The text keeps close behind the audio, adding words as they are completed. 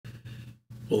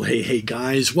Well, hey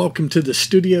guys, welcome to the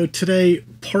studio today.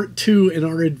 Part 2 in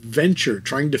our adventure,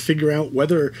 trying to figure out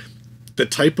whether the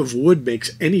type of wood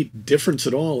makes any difference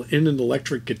at all in an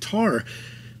electric guitar.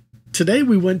 Today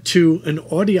we went to an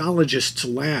audiologist's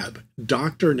lab.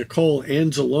 Dr. Nicole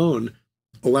Anzalone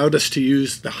allowed us to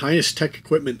use the highest tech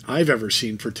equipment I've ever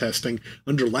seen for testing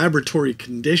under laboratory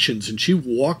conditions, and she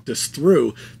walked us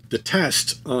through the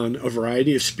tests on a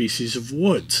variety of species of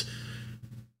woods.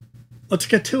 Let's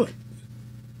get to it.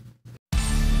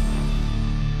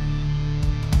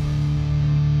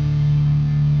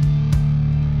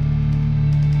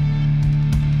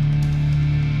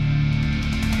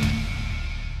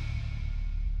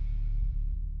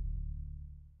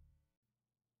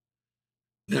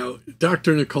 Now,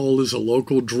 Dr. Nicole is a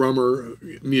local drummer,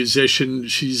 musician.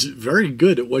 She's very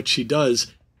good at what she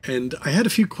does, and I had a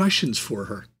few questions for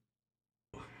her.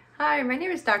 Hi, my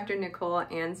name is Dr. Nicole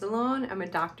Anzalone. I'm a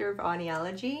doctor of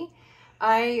audiology.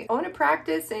 I own a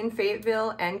practice in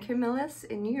Fayetteville and Camillus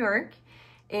in New York,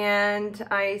 and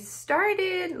I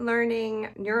started learning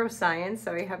neuroscience.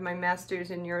 So I have my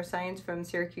master's in neuroscience from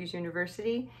Syracuse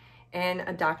University and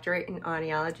a doctorate in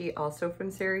audiology also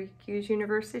from Syracuse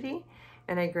University.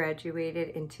 And I graduated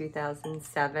in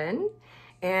 2007,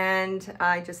 and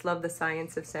I just love the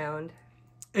science of sound.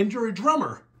 And you're a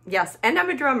drummer. Yes, and I'm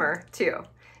a drummer too.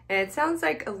 And it sounds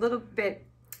like a little bit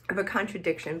of a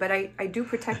contradiction, but I do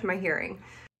protect my hearing.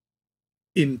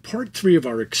 In part 3 of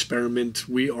our experiment,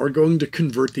 we are going to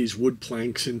convert these wood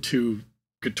planks into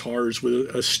guitars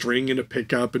with a string and a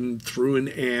pickup and through an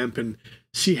amp and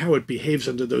see how it behaves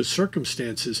under those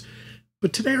circumstances.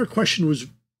 But today our question was,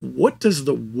 what does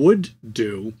the wood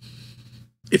do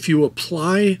if you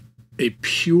apply a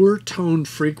pure tone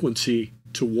frequency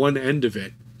to one end of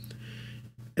it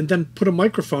and then put a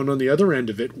microphone on the other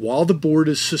end of it while the board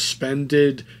is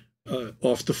suspended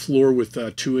off the floor with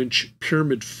a 2-inch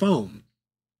pyramid foam?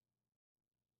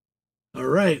 All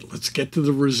right, let's get to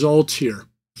the results here.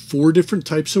 4 different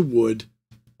types of wood,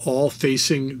 all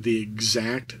facing the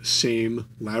exact same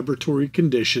laboratory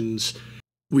conditions.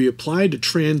 We applied a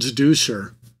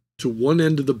transducer to one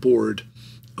end of the board,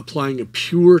 applying a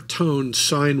pure tone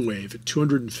sine wave at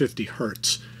 250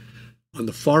 hertz. On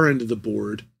the far end of the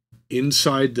board,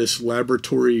 inside this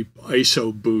laboratory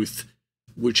ISO booth,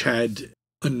 which had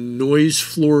a noise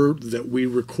floor that we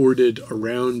recorded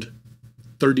around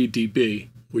 30 dB,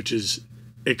 which is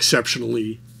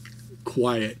exceptionally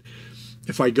quiet.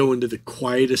 If I go into the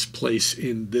quietest place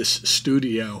in this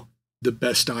studio, the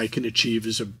best I can achieve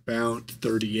is about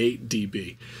 38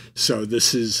 dB. So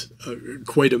this is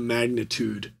quite a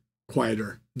magnitude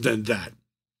quieter than that.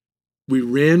 We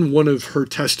ran one of her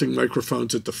testing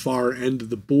microphones at the far end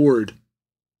of the board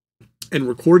and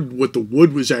recorded what the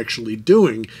wood was actually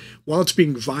doing while it's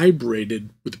being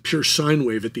vibrated with a pure sine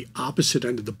wave at the opposite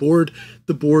end of the board.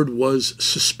 The board was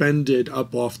suspended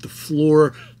up off the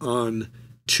floor on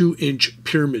 2-inch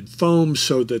pyramid foam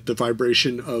so that the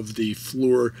vibration of the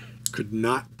floor could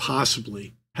not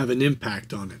possibly have an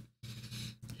impact on it.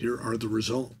 Here are the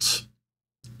results.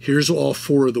 Here's all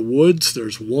 4 of the woods.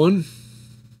 There's 1,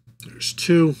 there's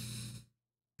 2,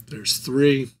 there's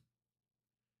 3,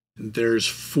 and there's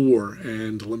 4.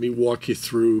 And let me walk you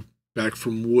through back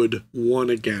from wood 1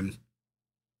 again.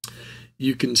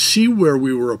 You can see where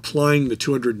we were applying the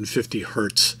 250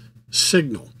 hertz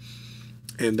signal,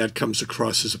 and that comes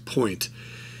across as a point.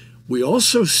 We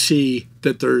also see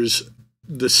that there's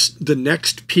the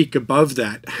next peak above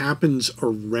that happens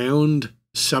around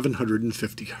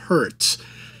 750 hertz.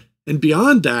 And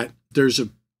beyond that, there's a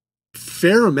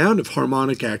fair amount of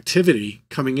harmonic activity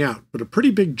coming out, but a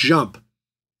pretty big jump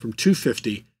from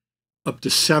 250 up to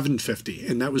 750.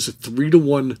 And that was a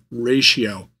 3-to-1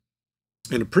 ratio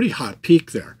and a pretty hot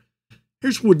peak there.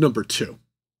 Here's wood number 2.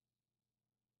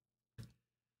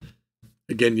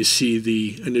 Again, you see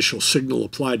the initial signal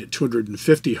applied at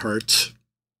 250 hertz.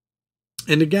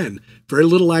 And again, very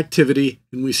little activity,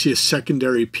 and we see a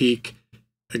secondary peak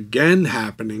again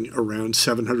happening around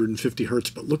 750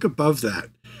 hertz. But look above that,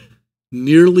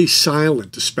 nearly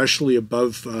silent, especially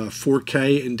above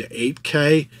 4K into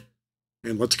 8K.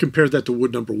 And let's compare that to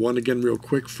wood number 1 again real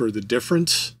quick for the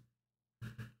difference.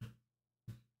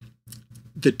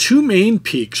 The 2 main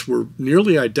peaks were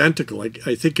nearly identical.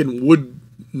 I think in wood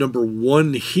number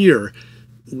 1 here,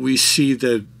 we see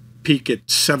the peak at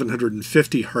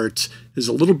 750 hertz is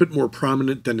a little bit more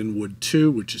prominent than in wood 2,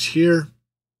 which is here.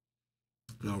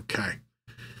 Okay,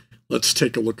 let's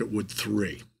take a look at wood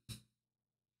 3.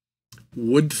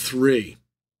 Wood 3.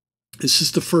 This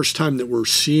is the first time that we're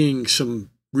seeing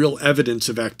some real evidence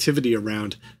of activity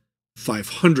around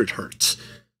 500 hertz.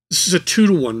 This is a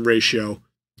 2-to-1 ratio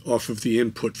off of the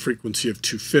input frequency of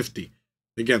 250.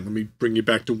 Again, let me bring you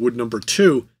back to wood number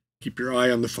 2. Keep your eye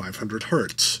on the 500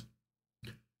 hertz.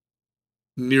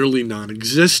 Nearly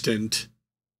non-existent,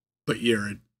 but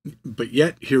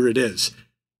yet here it is.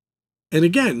 And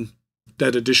again,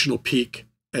 that additional peak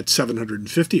at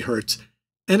 750 hertz,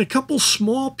 and a couple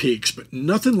small peaks, but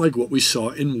nothing like what we saw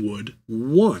in wood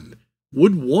 1.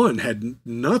 Wood 1 had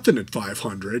nothing at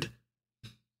 500,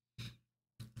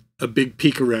 a big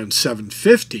peak around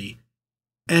 750,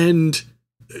 and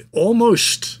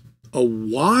almost a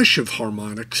wash of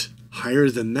harmonics higher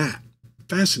than that.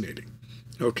 Fascinating.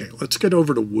 Okay, let's get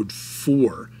over to wood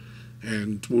 4,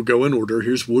 and we'll go in order.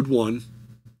 Here's wood 1.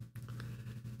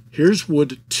 Here's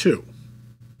wood 2.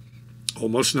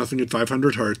 Almost nothing at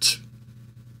 500 hertz.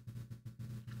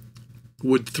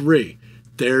 Wood 3.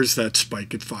 There's that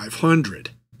spike at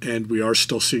 500, and we are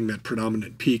still seeing that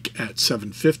predominant peak at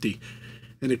 750,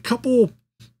 and a couple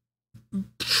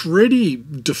pretty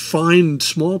defined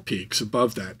small peaks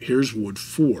above that. Here's wood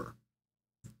 4.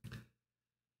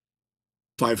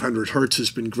 500 hertz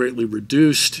has been greatly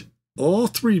reduced. All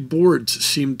 3 boards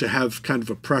seem to have kind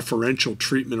of a preferential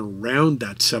treatment around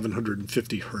that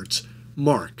 750 hertz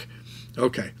mark.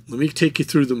 Okay, let me take you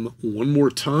through them one more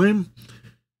time.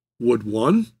 Wood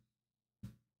 1,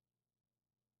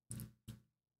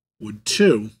 wood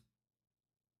 2,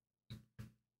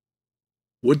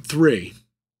 wood 3,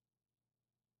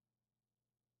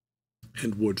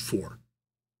 and wood 4.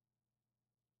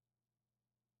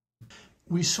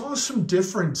 We saw some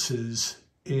differences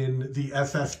in the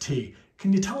FFT.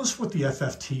 Can you tell us what the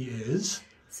FFT is?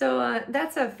 So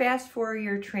that's a fast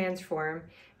Fourier transform.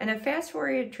 And a fast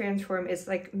Fourier transform is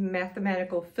like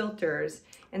mathematical filters,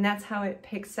 and that's how it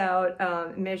picks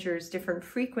out, measures different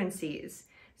frequencies.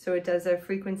 So it does a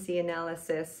frequency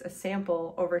analysis, a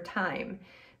sample over time.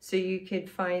 So you could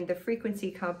find the frequency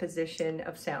composition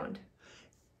of sound.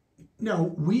 Now,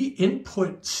 we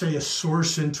input, say, a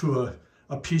source into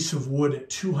a piece of wood at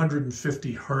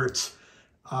 250 hertz.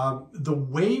 The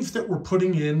wave that we're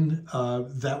putting in,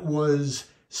 that was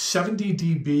 70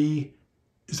 dB,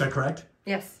 is that correct?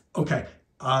 Yes. Okay.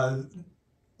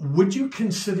 Would you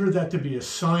consider that to be a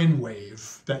sine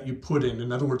wave that you put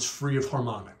in other words, free of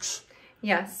harmonics?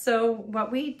 Yes. So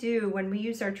what we do when we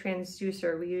use our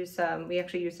transducer, we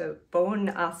actually use a bone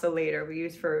oscillator we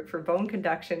use for bone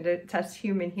conduction to test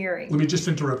human hearing. Let me just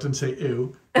interrupt and say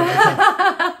ew.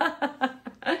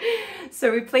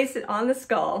 So we place it on the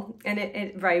skull, and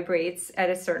it vibrates at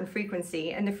a certain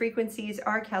frequency, and the frequencies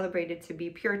are calibrated to be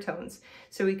pure tones.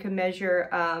 So we can measure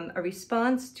a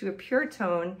response to a pure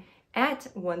tone at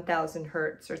 1,000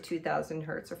 hertz or 2,000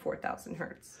 hertz or 4,000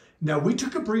 hertz. Now, we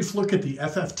took a brief look at the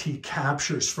FFT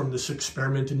captures from this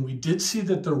experiment, and we did see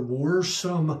that there were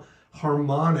some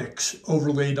harmonics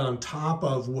overlaid on top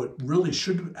of what really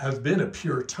should have been a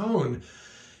pure tone.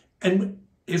 And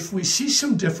if we see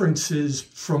some differences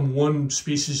from one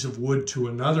species of wood to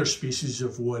another species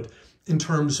of wood in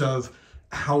terms of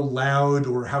how loud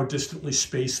or how distantly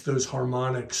spaced those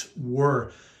harmonics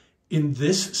were, in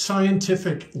this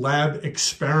scientific lab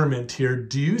experiment here,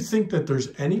 do you think that there's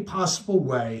any possible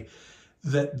way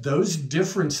that those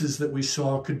differences that we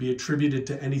saw could be attributed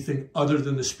to anything other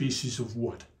than the species of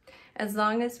wood? As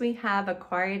long as we have a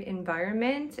quiet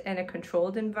environment and a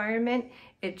controlled environment,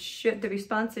 the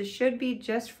responses should be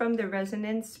just from the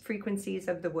resonance frequencies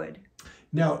of the wood.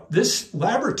 Now, this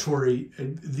laboratory,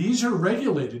 these are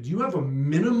regulated. You have a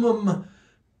minimum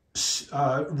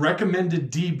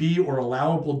recommended dB or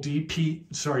allowable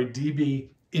dB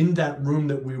in that room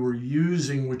that we were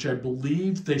using, which I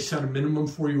believe they set a minimum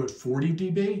for you at 40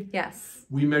 dB. Yes.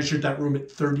 We measured that room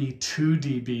at 32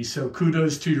 dB, so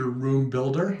kudos to your room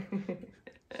builder.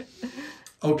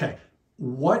 Okay,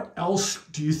 what else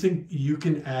do you think you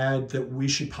can add that we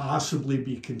should possibly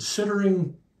be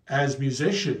considering as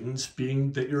musicians,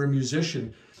 being that you're a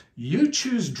musician? You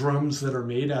choose drums that are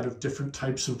made out of different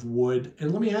types of wood.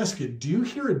 And let me ask you, do you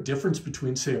hear a difference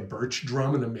between, say, a birch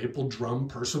drum and a maple drum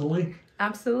personally?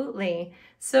 Absolutely.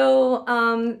 So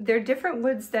there are different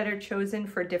woods that are chosen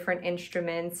for different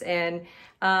instruments. And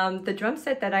the drum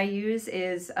set that I use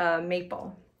is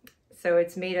maple. So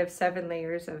it's made of 7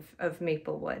 layers of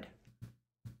maple wood.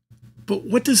 But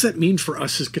what does that mean for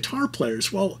us as guitar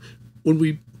players? Well, when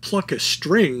we pluck a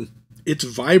string, it's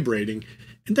vibrating.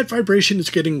 And that vibration is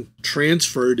getting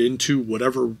transferred into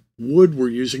whatever wood we're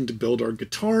using to build our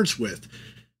guitars with.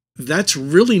 That's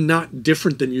really not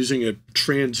different than using a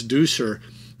transducer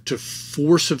to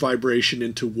force a vibration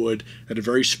into wood at a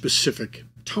very specific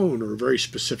tone or a very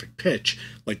specific pitch,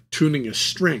 like tuning a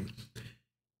string.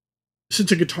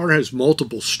 Since a guitar has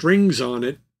multiple strings on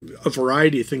it, a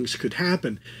variety of things could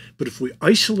happen. But if we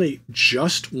isolate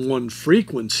just one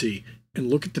frequency and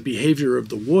look at the behavior of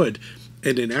the wood,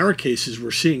 and in our cases,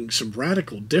 we're seeing some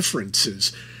radical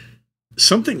differences,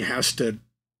 something has to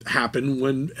happen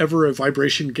whenever a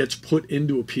vibration gets put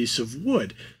into a piece of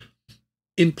wood.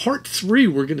 In part 3,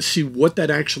 we're going to see what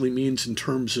that actually means in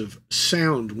terms of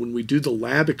sound when we do the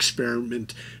lab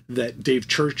experiment that Dave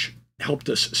Church helped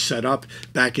us set up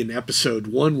back in episode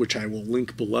 1, which I will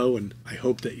link below, and I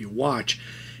hope that you watch.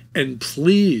 And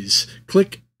please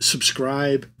click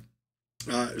subscribe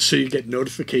so you get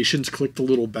notifications. Click the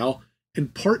little bell.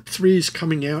 And part 3 is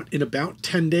coming out in about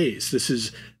 10 days. This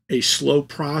is a slow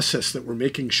process that we're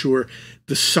making sure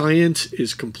the science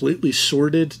is completely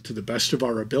sorted to the best of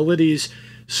our abilities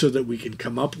so that we can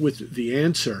come up with the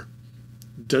answer.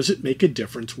 Does it make a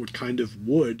difference what kind of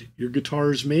wood your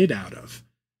guitar is made out of?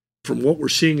 From what we're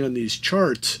seeing on these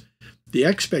charts, the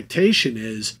expectation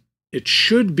is it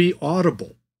should be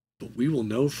audible, but we will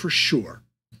know for sure.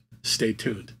 Stay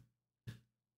tuned.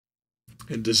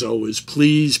 And as always,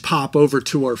 please pop over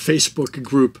to our Facebook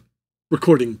group,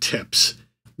 Recording Tips,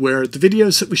 where the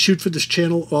videos that we shoot for this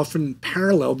channel often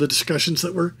parallel the discussions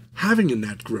that we're having in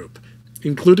that group,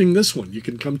 including this one. You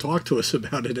can come talk to us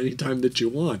about it anytime that you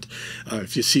want.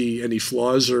 If you see any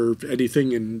flaws or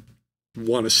anything and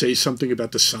want to say something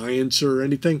about the science or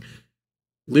anything,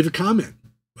 leave a comment.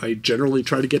 I generally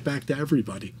try to get back to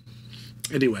everybody.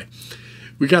 Anyway,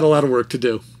 we got a lot of work to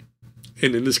do,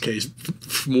 and in this case,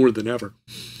 more than ever.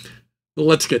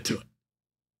 Let's get to it.